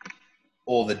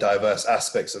all the diverse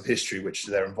aspects of history which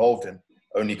they're involved in,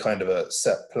 only kind of a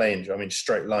set plane, do you know what I mean,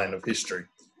 straight line of history.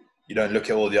 You don't look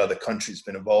at all the other countries it's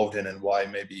been involved in and why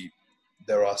maybe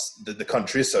the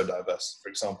country is so diverse. For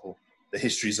example, the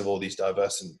histories of all these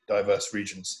diverse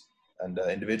regions and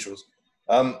individuals.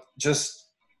 Just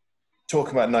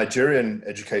talking about Nigerian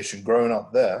education, growing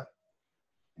up there,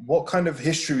 what kind of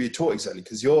history were you taught exactly?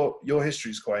 Because your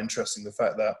history is quite interesting. The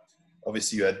fact that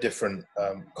obviously you had different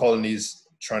colonies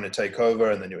trying to take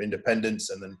over, and then your independence,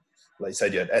 and then, like you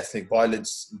said, you had ethnic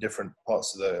violence in different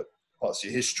parts of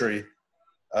your history.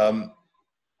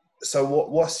 So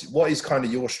what is kind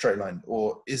of your straight line,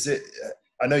 or is it?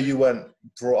 I know you weren't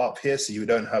brought up here, so you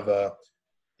don't have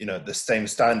the same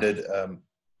standard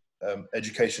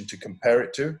education to compare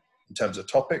it to in terms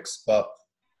of topics, but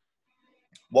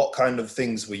what kind of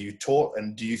things were you taught,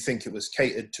 and do you think it was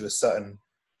catered to a certain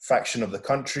faction of the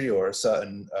country or a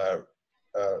certain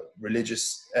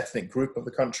religious ethnic group of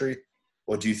the country,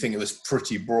 or do you think it was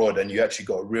pretty broad and you actually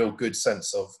got a real good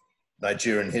sense of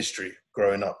Nigerian history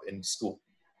growing up in school?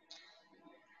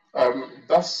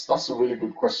 That's a really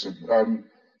good question.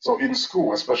 So in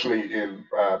school, especially in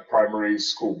primary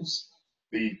schools,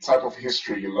 the type of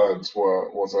history you learned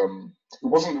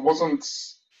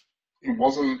it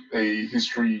wasn't a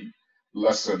history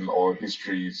lesson or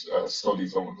history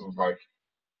studies that was like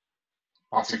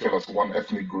particular to one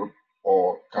ethnic group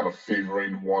or kind of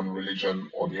favoring one religion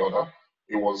or the other.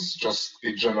 It was just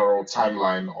a general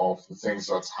timeline of the things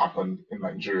that happened in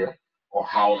Nigeria or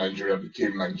how Nigeria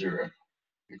became Nigeria,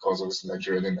 because obviously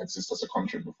Nigeria didn't exist as a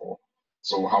country before.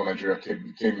 So how Nigeria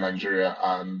became Nigeria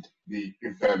and the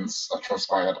events that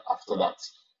transpired after that.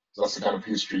 So that's the kind of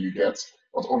history you get.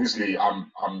 But obviously,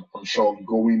 I'm sure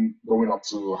going up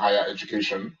to higher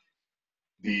education,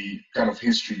 the kind of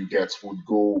history you get would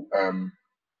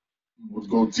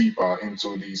go deeper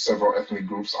into the several ethnic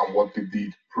groups and what they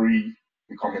did pre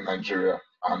becoming Nigeria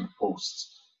and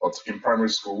post. But in primary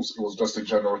schools, it was just a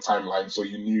general timeline. So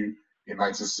you knew in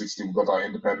 1960 we got our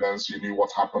independence. You knew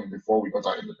what happened before we got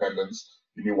our independence.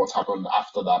 You knew what happened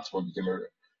after that when we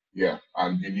became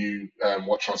and you knew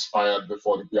what transpired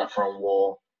before the Biafran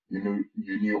War. You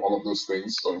knew all of those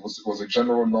things. So it was a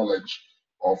general knowledge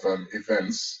of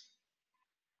events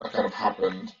that kind of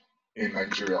happened in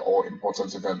Nigeria, or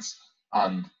important events,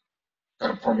 and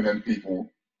kind of prominent people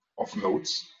of note.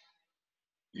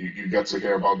 You get to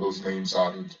hear about those names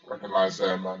and recognize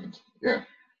them, and yeah.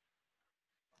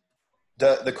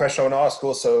 The question I want to ask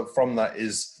also from that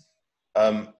is,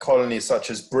 colonies such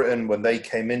as Britain, when they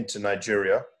came into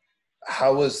Nigeria,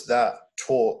 how was that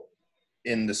taught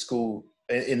in the school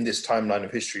in this timeline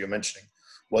of history you're mentioning?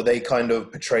 Were they kind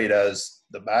of portrayed as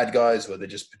the bad guys? Were they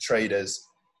just portrayed as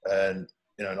an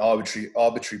arbitrary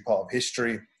part of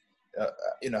history?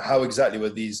 How exactly were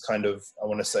these kind of, I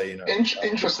want to say,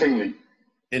 interestingly,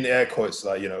 in air quotes,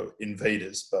 like,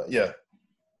 invaders, but yeah.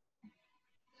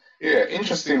 Yeah,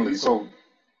 interestingly, so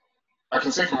I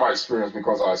can say from my experience,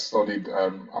 because I studied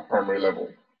at primary level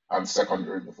and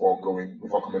secondary before coming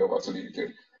over to the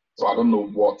UK. So I don't know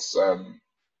what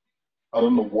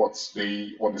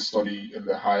they study in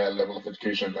the higher level of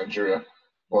education in Nigeria,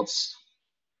 but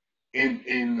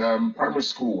in primary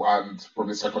school and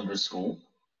probably secondary school,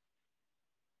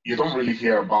 you don't really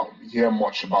hear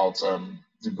much about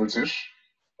the British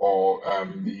or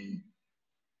the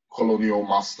colonial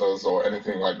masters or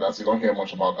anything like that. You don't hear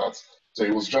much about that. So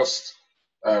it was just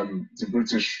the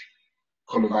British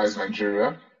colonized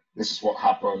Nigeria. This is what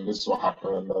happened. This is what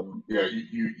happened.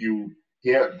 You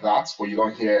hear that, but you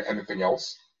don't hear anything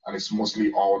else, and it's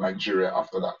mostly all Nigeria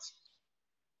after that.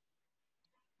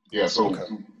 Yeah, so Okay.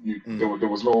 there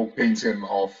was no painting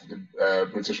of the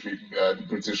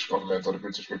British government or the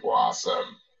British people as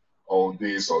or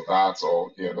this or that,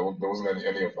 or there wasn't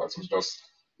any of that. It was just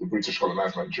the British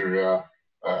colonized Nigeria.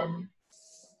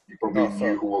 You probably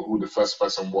knew who the first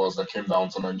person was that came down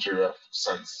to Nigeria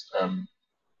since and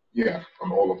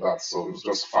all of that. So it was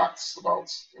just facts about.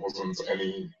 It wasn't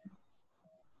any.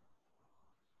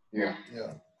 Yeah.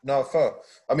 Yeah. No, fair.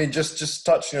 I mean, just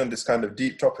touching on this kind of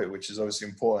deep topic, which is obviously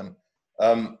important.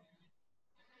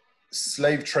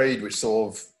 Slave trade, which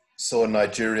sort of saw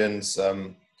Nigerians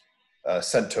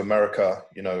sent to America,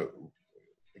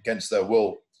 against their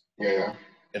will. Yeah.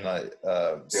 In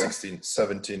 16th,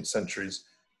 17th centuries.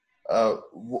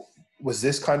 Was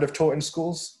this kind of taught in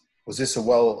schools? Was this a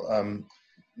well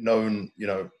known,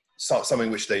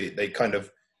 something which they kind of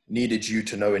needed you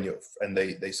to know and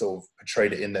they sort of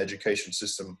portrayed it in the education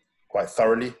system quite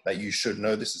thoroughly, that you should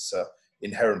know this is an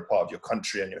inherent part of your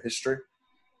country and your history?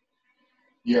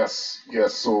 Yes.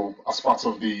 So as part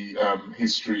of the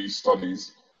history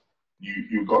studies,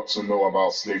 you got to know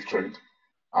about slave trade,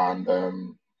 and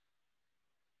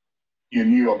you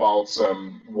knew about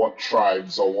what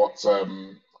tribes or what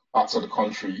parts of the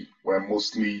country were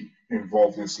mostly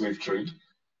involved in slave trade.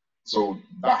 So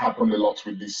that happened a lot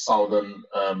with the southern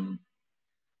and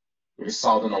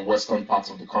western parts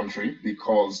of the country,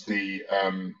 because they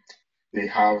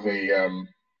have a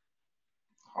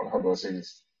how do I say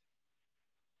this?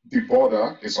 The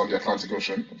border is on the Atlantic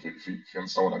Ocean, if you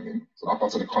understand what I mean. So that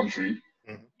part of the country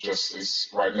just is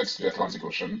right next to the Atlantic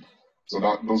Ocean. So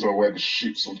those are where the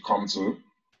ships would come to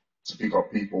pick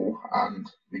up people and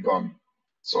be gone.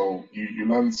 So you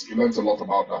learned a lot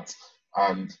about that.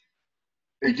 And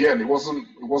again, it wasn't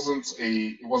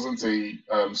a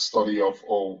study of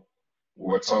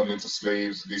we were turned into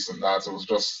slaves, this and that. It was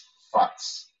just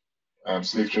facts.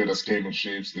 Slave traders came in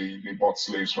ships, they bought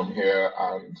slaves from here,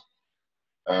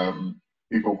 and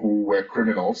people who were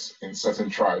criminals in certain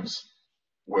tribes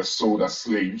were sold as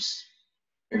slaves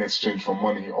in exchange for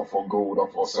money or for gold or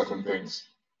for certain things.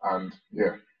 And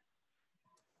yeah.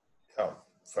 Yeah,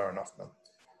 fair enough, man.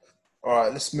 All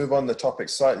right, let's move on the topic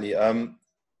slightly.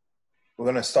 We're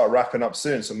going to start wrapping up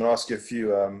soon, so I'm going to ask you a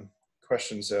few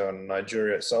questions on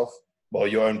Nigeria itself, well,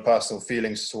 your own personal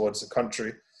feelings towards the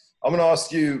country. I'm going to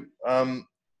ask you,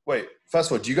 wait, first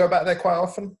of all, do you go back there quite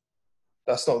often?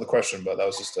 That's not the question, but that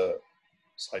was just a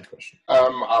side question.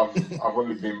 I've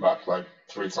only been back like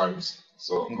 3 times,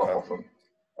 so not often.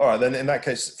 All right, then in that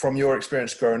case, from your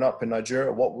experience growing up in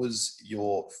Nigeria, what was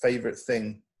your favorite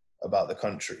thing about the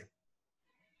country?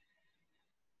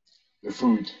 The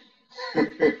food.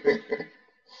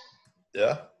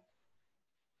 Yeah?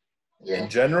 Yeah. In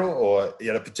general, or you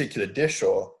had a particular dish,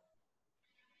 or?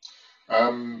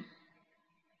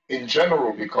 In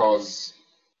general, because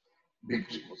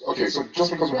okay, so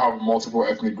just because we have multiple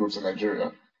ethnic groups in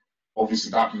Nigeria, obviously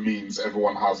that means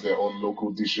everyone has their own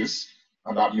local dishes,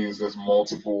 and that means there's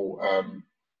multiple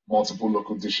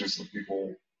local dishes that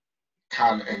people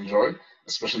can enjoy,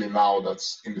 especially now that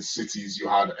in the cities you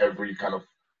had every kind of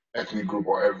ethnic group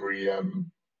or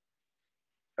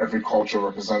every culture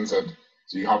represented.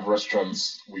 So you have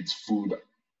restaurants with food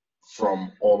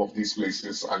from all of these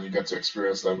places, and you get to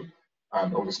experience them.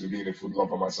 And obviously, being a food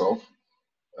lover myself,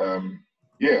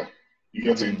 yeah, you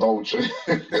get to indulge.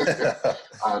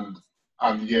 and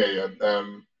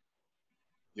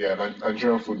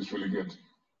Nigerian food is really good.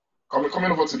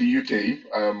 Coming over to the UK,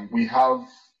 we have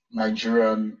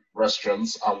Nigerian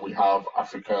restaurants and we have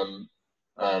African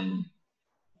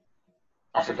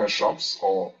shops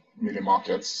or mini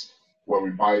markets where we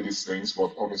buy these things,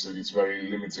 but obviously it's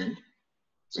very limiting.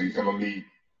 So you can only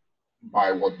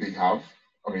buy what they have.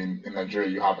 I mean, in Nigeria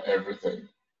you have everything,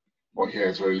 but here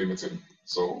it's very limiting.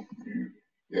 So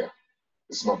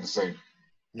it's not the same.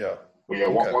 Yeah. But yeah,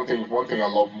 okay. One thing I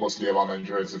love mostly about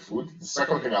Nigeria is the food. The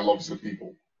second thing I love is the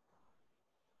people.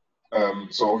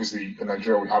 So obviously in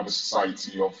Nigeria we have a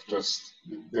society of just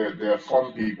they're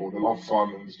fun people. They love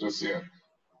fun, and it's just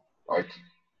like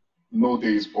no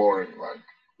day is boring. Like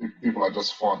people are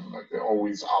just fun. Like they're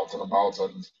always out and about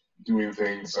and doing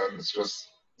things, and it's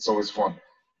always fun.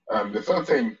 The third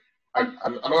thing, and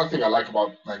another thing I like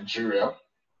about Nigeria,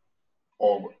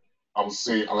 or I would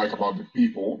say I like about the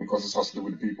people, because this has to do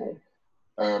with the people,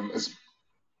 is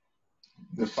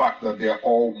the fact that they are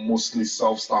all mostly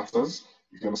self-starters,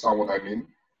 if you understand what I mean.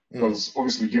 Because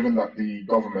obviously, given that the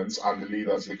governments and the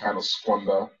leaders, they kind of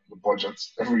squander the budget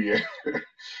every year,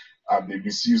 and they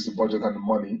misuse the budget and the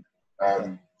money,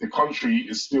 the country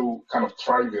is still kind of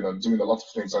thriving and doing a lot of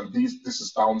things. And this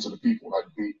is down to the people.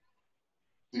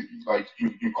 Like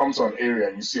you come to an area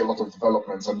and you see a lot of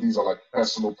developments, and these are like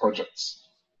personal projects.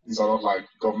 These are not like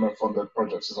government-funded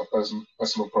projects. These are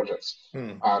personal projects,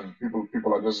 and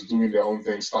people are just doing their own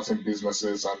thing, starting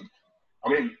businesses. And I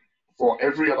mean, for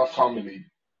every other family,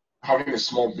 having a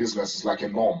small business is like a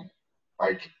norm.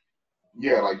 Like,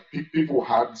 yeah, like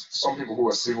some people who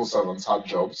were civil servants had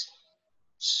jobs.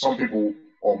 Some people,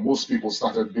 or most people,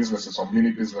 started businesses or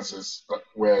mini businesses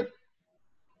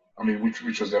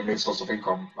which was their main source of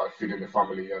income, like feeding the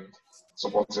family and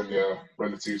supporting their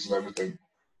relatives and everything.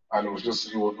 And it was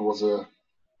it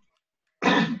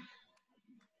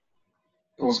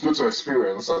was good to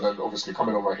experience. And then obviously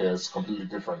coming over here is completely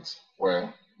different,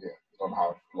 where you don't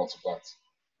have lots of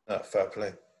that. Fair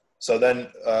play. So then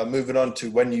moving on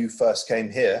to when you first came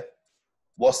here,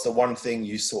 what's the one thing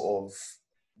you sort of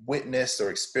witnessed or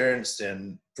experienced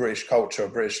in British culture,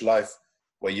 British life,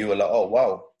 where you were like, oh,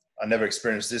 wow, I never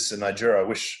experienced this in Nigeria. I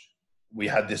wish we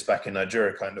had this back in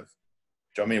Nigeria, kind of.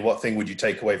 Do you know what I mean? What thing would you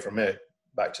take away from here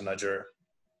back to Nigeria?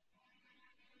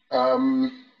 I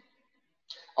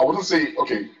wouldn't say,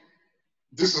 okay,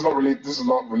 this is not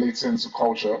relating to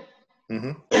culture.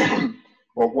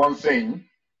 But one thing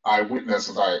I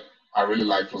witnessed that I really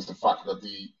liked was the fact that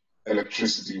the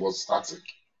electricity was static.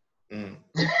 So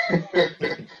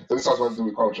this has nothing to do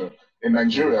with culture. In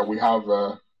Nigeria, we have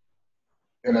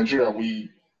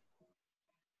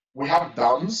we have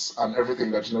dams and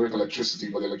everything that generate electricity,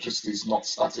 but the electricity is not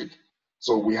static.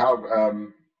 So we have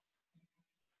a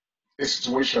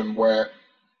situation where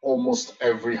almost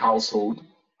every household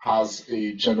has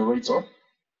a generator,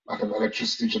 like an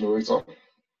electricity generator.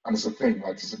 And it's a thing,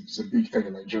 like it's a big thing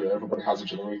in Nigeria. Everybody has a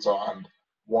generator, and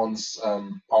once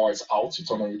power is out, you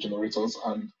turn on your generators.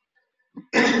 And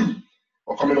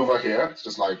but coming over here, it's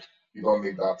just like you don't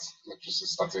need that electricity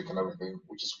static and everything,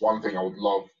 which is one thing I would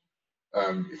love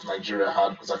if Nigeria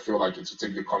had, because I feel like it would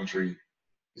take the country,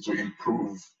 it will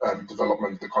improve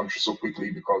development of the country so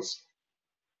quickly, because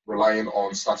relying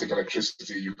on static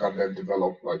electricity, you can then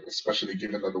develop, like, especially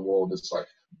given that the world is like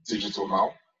digital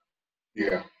now.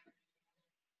 Yeah,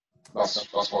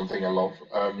 that's one thing I love.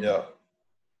 Yeah.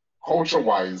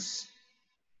 Culture-wise,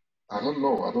 I don't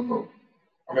know.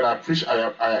 I mean, I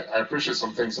appreciate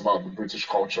some things about the British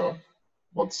culture,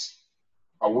 but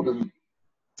I wouldn't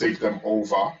take them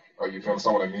over. Like, if you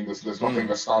understand what I mean, there's nothing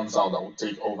that stands out that would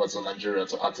take over to Nigeria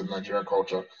to add to the Nigerian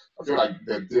culture. I feel like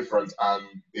they're different, and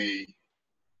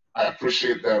I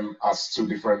appreciate them as two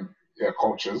different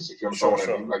cultures. If you understand what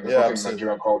I mean, like, there's nothing in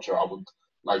Nigerian culture I would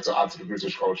like to add to the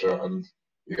British culture, and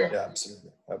yeah,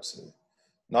 absolutely.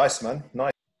 Nice, man.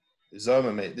 Nice.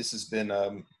 Uzoma, mate, this has been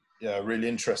really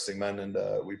interesting, man, and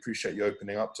we appreciate you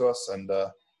opening up to us, and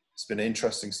it's been an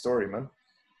interesting story, man.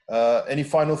 Any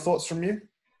final thoughts from you?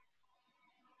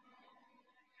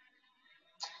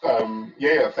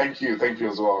 Thank you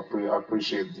as well. I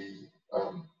appreciate the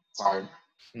time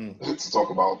to talk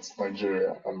about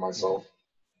Nigeria and myself.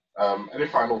 Any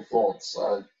final thoughts?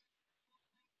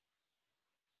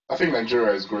 I think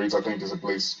Nigeria is great. I think it's a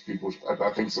place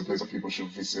I think it's a place that people should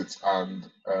visit and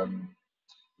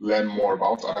learn more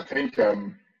about. I think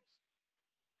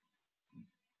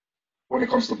when it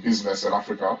comes to business in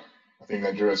Africa, I think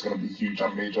Nigeria is going to be huge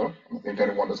and major. I think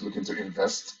anyone that's looking to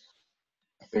invest,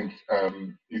 I think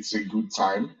it's a good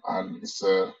time, and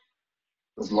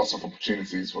there's lots of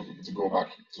opportunities for people to go back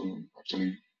to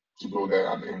actually to go there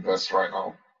and invest right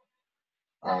now.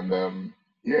 And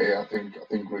I think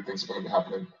great things are going to be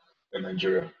happening in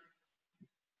Nigeria.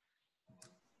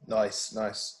 Nice.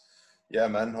 Yeah,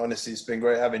 man. Honestly, it's been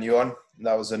great having you on.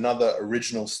 That was another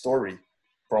original story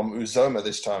from Uzoma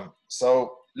this time.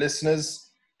 So,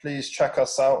 listeners, please check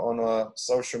us out on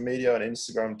social media, on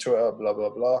Instagram, Twitter, blah, blah,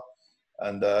 blah.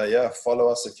 And follow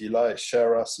us if you like,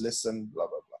 share us, listen, blah,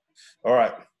 blah, blah. All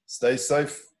right. Stay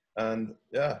safe. And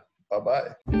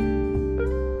bye-bye.